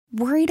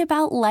Worried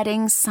about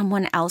letting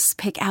someone else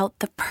pick out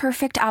the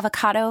perfect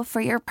avocado for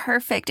your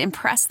perfect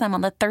impress them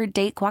on the third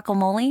date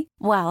guacamole?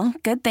 Well,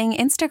 good thing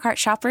Instacart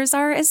shoppers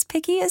are as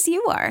picky as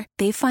you are.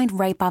 They find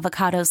ripe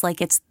avocados like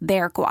it's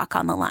their guac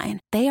on the line.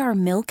 They are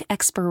milk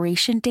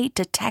expiration date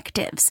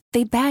detectives.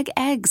 They bag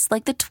eggs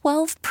like the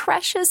 12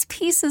 precious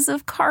pieces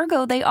of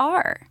cargo they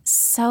are.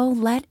 So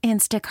let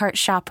Instacart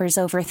shoppers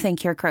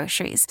overthink your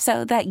groceries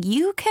so that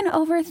you can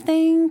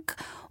overthink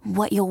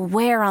what you'll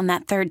wear on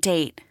that third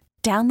date.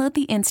 Download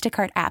the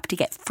Instacart app to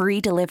get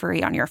free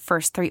delivery on your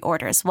first 3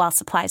 orders while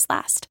supplies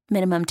last.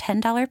 Minimum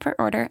 $10 per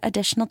order.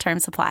 Additional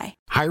terms apply.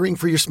 Hiring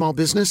for your small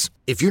business?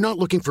 If you're not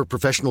looking for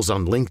professionals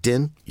on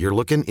LinkedIn, you're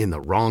looking in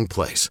the wrong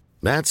place.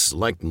 That's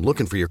like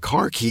looking for your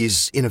car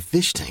keys in a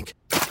fish tank.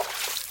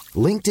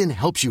 LinkedIn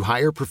helps you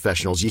hire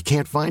professionals you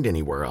can't find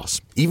anywhere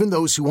else, even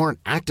those who aren't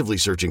actively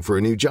searching for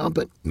a new job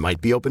but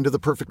might be open to the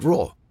perfect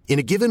role. In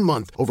a given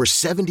month, over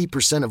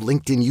 70% of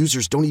LinkedIn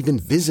users don't even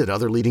visit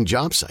other leading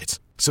job sites.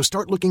 So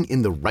start looking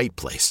in the right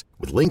place.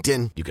 With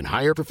LinkedIn, you can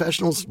hire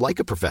professionals like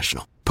a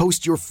professional.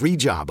 Post your free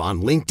job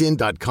on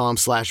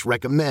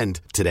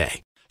linkedin.com/recommend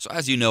today. So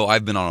as you know,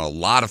 I've been on a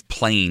lot of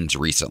planes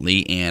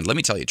recently, and let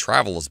me tell you,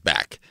 travel is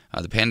back.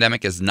 The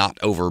pandemic is not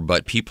over,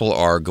 but people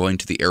are going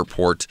to the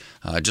airport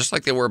just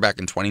like they were back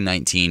in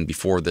 2019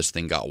 before this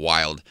thing got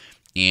wild.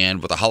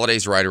 And with the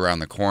holidays right around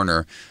the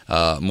corner,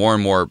 more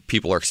and more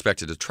people are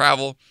expected to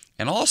travel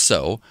and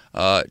also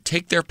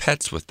take their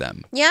pets with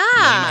them. Yeah. You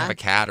might have a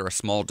cat or a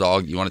small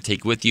dog you want to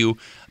take with you,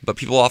 but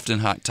people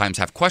oftentimes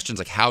have questions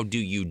like, how do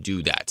you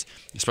do that?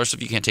 Especially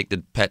if you can't take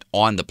the pet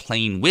on the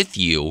plane with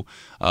you.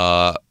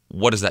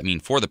 What does that mean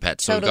for the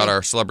pet? So We've got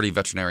our celebrity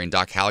veterinarian,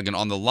 Doc Halligan,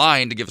 on the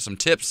line to give us some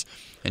tips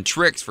and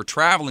tricks for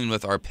traveling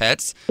with our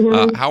pets.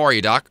 How are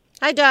you, Doc?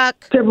 Hi,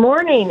 Doc. Good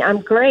morning.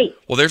 I'm great.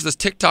 Well, there's this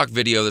TikTok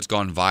video that's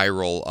gone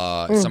viral.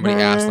 Somebody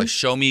asked, like,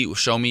 show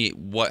me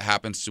what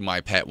happens to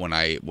my pet when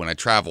I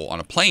travel on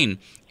a plane.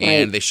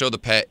 And they show the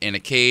pet in a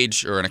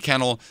cage or in a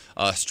kennel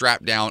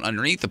strapped down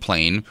underneath the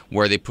plane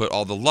where they put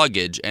all the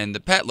luggage, and the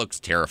pet looks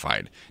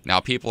terrified.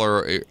 Now, people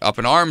are up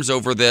in arms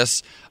over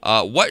this.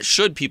 What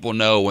should people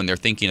know when they're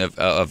thinking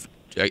of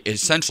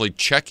essentially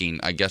checking,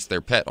 I guess, their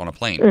pet on a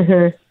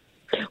plane?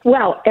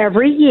 Well,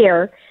 every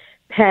year,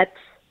 pets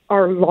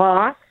are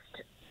lost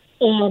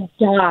and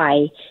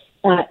die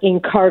in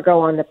cargo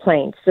on the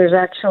planes. There's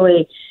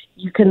actually,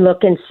 you can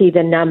look and see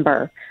the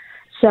number.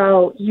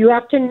 So you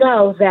have to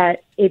know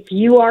that if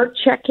you are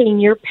checking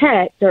your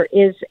pet, there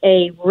is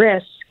a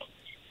risk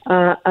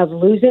of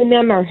losing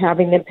them or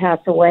having them pass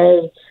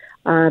away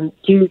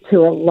due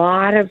to a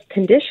lot of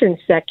conditions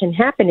that can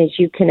happen. As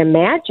you can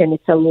imagine,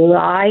 it's a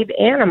live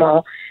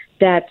animal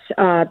that's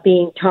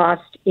being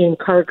tossed in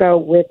cargo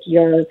with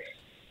your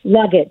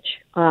luggage.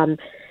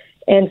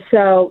 And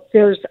so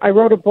I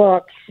wrote a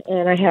book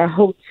and I had a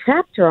whole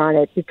chapter on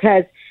it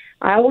because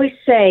I always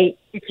say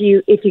if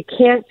you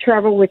can't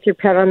travel with your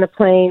pet on the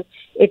plane,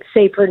 it's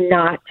safer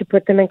not to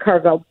put them in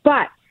cargo.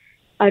 But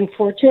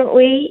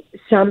unfortunately,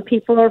 some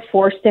people are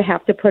forced to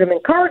have to put them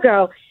in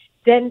cargo.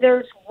 Then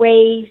there's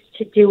ways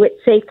to do it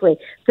safely.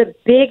 The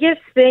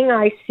biggest thing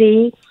I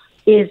see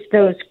is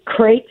those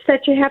crates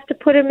that you have to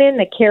put them in,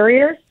 the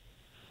carriers.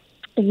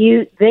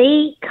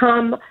 They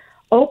come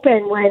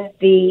open when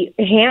the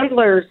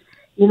handlers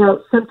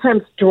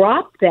sometimes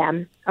drop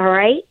them, all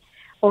right?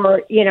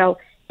 Or,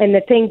 and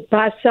the thing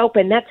busts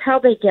open. That's how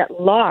they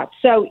get lost.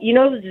 So,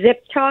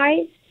 zip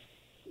ties?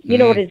 You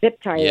know what a zip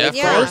tie is, of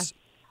course.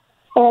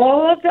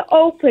 All of the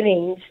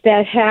openings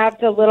that have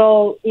the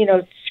little,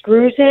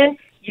 screws in,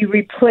 you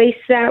replace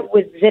that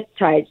with zip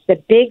ties, the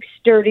big,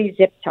 sturdy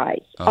zip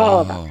ties, all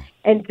of them.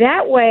 And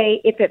that way,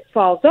 if it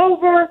falls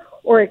over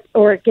or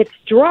it gets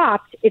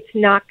dropped, it's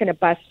not going to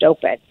bust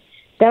open.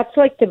 That's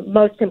like the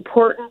most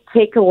important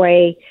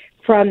takeaway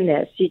from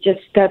this.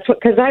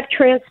 Because I've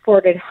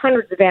transported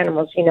hundreds of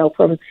animals,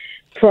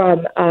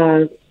 from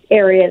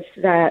areas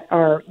that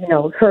are,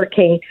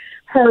 Hurricane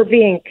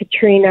Harvey and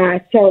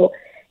Katrina. So,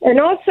 and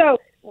also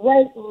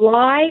write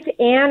live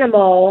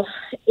animal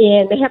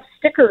in, they have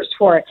stickers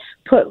for it,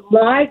 put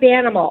live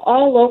animal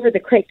all over the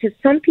crate. Because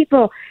some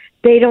people,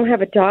 they don't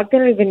have a dog, they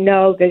don't even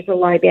know there's a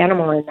live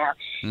animal in there.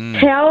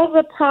 Tell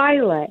the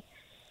pilot,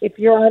 if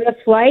you're on a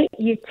flight,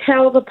 you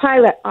tell the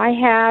pilot, I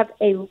have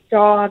a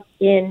dog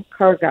in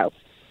cargo.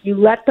 You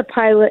let the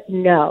pilot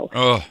know.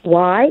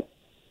 Why?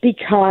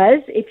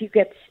 Because if you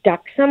get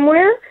stuck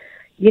somewhere,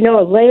 a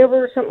layover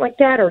or something like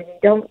that, or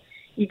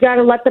you got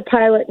to let the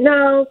pilot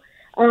know.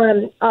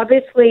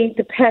 Obviously,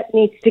 the pet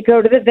needs to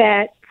go to the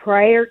vet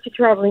prior to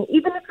traveling,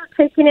 even if you're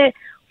taking it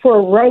for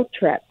a road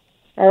trip,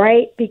 all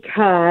right?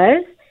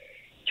 Because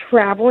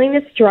traveling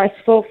is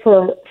stressful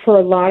for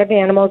a lot of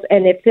animals,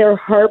 and if they're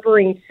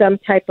harboring some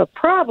type of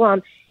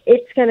problem,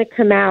 it's going to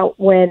come out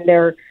when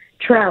they're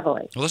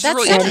traveling. Well, this is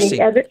really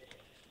interesting.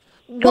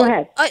 Go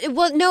ahead.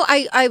 No,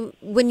 I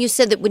when you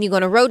said that when you go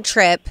on a road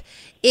trip,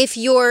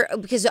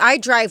 because I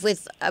drive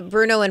with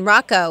Bruno and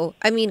Rocco,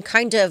 I mean,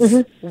 kind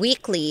of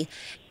weekly,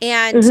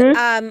 and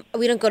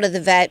we don't go to the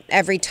vet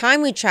every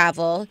time we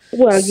travel.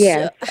 Well,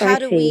 yeah. So how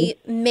do we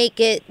make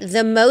it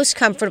the most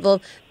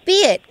comfortable, be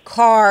it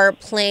car,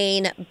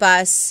 plane,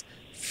 bus,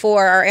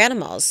 for our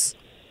animals?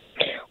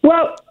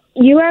 Well,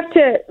 you have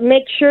to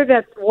make sure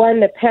that, one,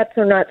 the pets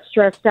are not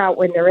stressed out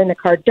when they're in the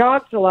car.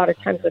 Dogs, a lot of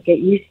times, will get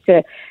used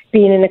to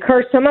being in the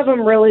car. Some of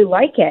them really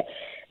like it.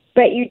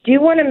 But you do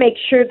want to make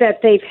sure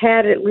that they've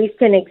had at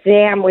least an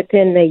exam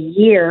within the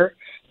year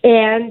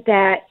and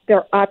that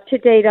they're up to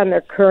date on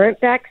their current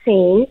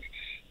vaccines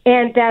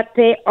and that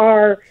they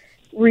are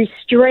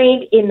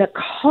restrained in the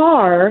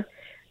car,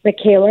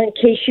 Michaela, in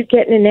case you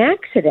get in an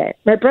accident.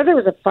 My brother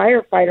was a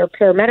firefighter,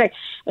 paramedic,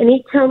 and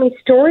he'd tell me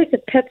stories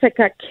of pets that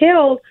got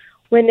killed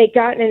when they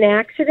got in an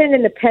accident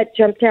and the pet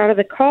jumped out of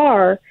the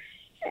car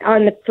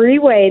on the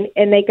freeway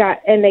and they got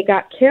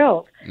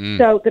killed.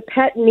 So the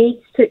pet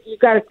needs to, you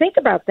got to think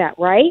about that,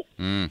 right?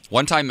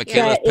 One time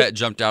Michaela's pet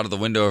jumped out of the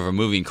window of a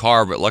moving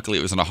car, but luckily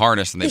it was in a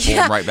harness and they pulled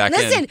him right back in.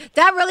 Listen,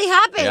 that really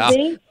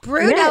happened. Yeah.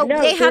 Bruno,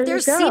 they had their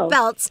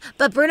seatbelts,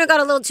 but Bruno got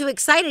a little too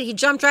excited. He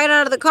jumped right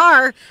out of the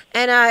car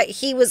and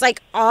he was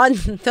like on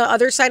the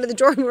other side of the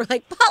door and we were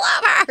like, pull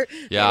over.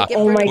 Yeah.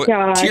 Oh my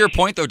God. To your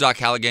point though, Doc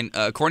Halligan,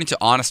 according to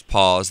Honest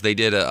Paws, they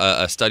did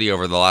a study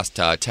over the last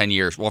 10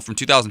 years, well, from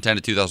 2010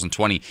 to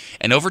 2020,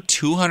 and over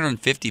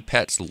 250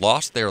 pets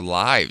lost their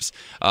lives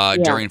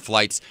during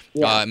flights.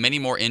 Many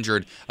more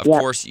injured. Of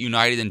course,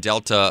 United and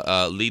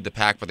Delta lead the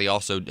pack, but they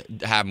also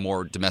have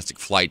more domestic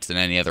flights than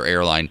any other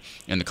airline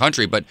in the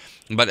country. But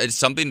it's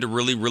something to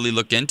really, really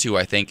look into,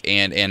 I think.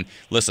 And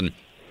listen,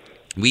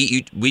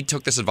 we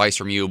took this advice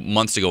from you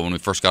months ago when we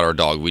first got our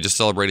dog. We just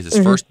celebrated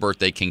his first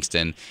birthday,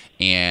 Kingston,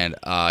 and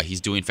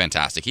he's doing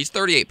fantastic. He's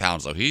 38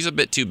 pounds, though. He's a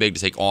bit too big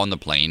to take on the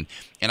plane,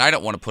 and I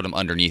don't want to put him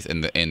underneath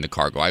in the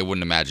cargo. I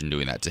wouldn't imagine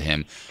doing that to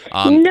him.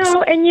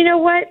 No, and you know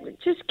what?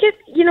 Just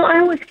I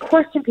always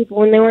question people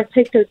when they want to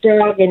take their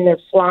dog and they're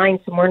flying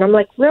somewhere, and I'm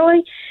like,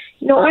 really?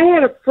 I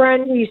had a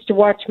friend who used to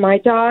watch my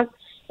dog,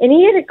 and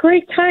he had a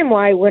great time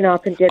while I went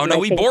off and did Oh, no,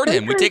 we board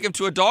him. We take him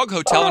to a dog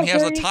hotel, and he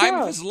has the time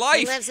of his life.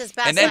 He lives his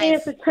best and then, life. He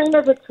has the time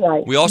of his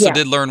life. We also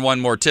did learn one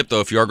more tip,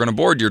 though. If you are going to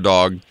board your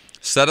dog,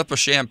 set up a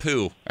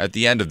shampoo at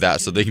the end of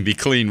that so they can be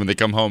clean when they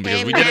come home,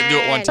 because we didn't do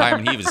it one time,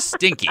 and he was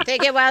stinky. They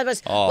get wild.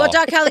 Well,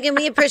 Doc Halligan,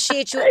 we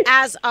appreciate you,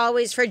 as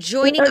always, for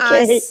joining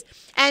us.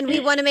 And we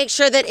want to make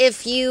sure that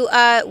if you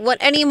want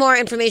any more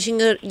information,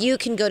 you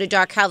can go to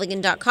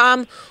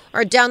dochalligan.com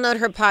or download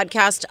her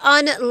podcast,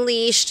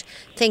 Unleashed.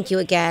 Thank you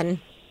again.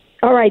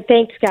 All right.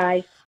 Thanks,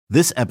 guys.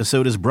 This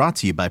episode is brought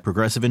to you by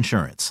Progressive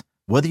Insurance.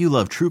 Whether you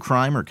love true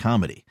crime or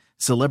comedy,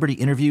 celebrity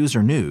interviews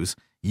or news,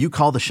 you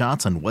call the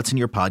shots on what's in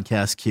your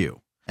podcast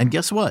queue. And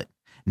guess what?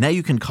 Now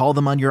you can call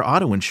them on your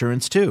auto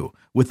insurance too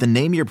with the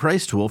Name Your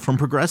Price tool from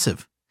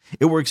Progressive.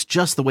 It works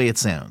just the way it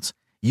sounds.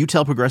 You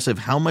tell Progressive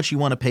how much you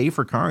want to pay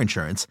for car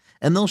insurance,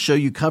 and they'll show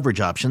you coverage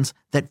options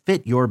that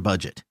fit your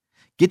budget.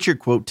 Get your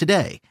quote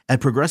today at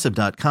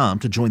Progressive.com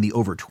to join the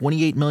over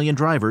 28 million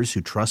drivers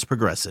who trust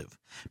Progressive.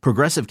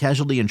 Progressive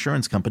Casualty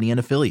Insurance Company and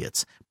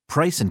Affiliates.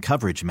 Price and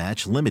coverage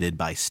match limited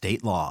by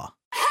state law.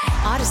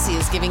 Odyssey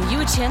is giving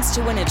you a chance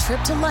to win a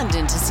trip to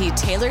London to see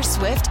Taylor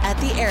Swift at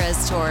the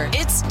Eras Tour.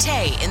 It's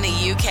Tay in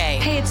the UK.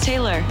 Hey, it's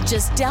Taylor.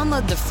 Just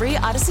download the free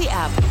Odyssey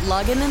app,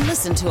 log in and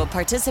listen to a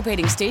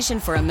participating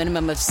station for a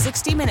minimum of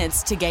 60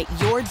 minutes to get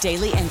your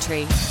daily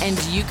entry.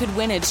 And you could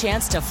win a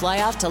chance to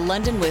fly off to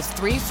London with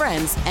 3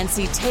 friends and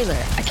see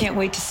Taylor. I can't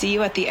wait to see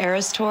you at the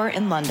Eras Tour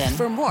in London.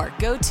 For more,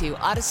 go to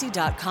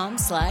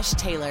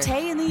odyssey.com/Taylor.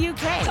 Tay in the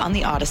UK. It's on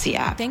the Odyssey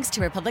app. Thanks to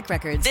Republic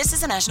Records. This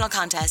is a national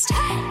contest.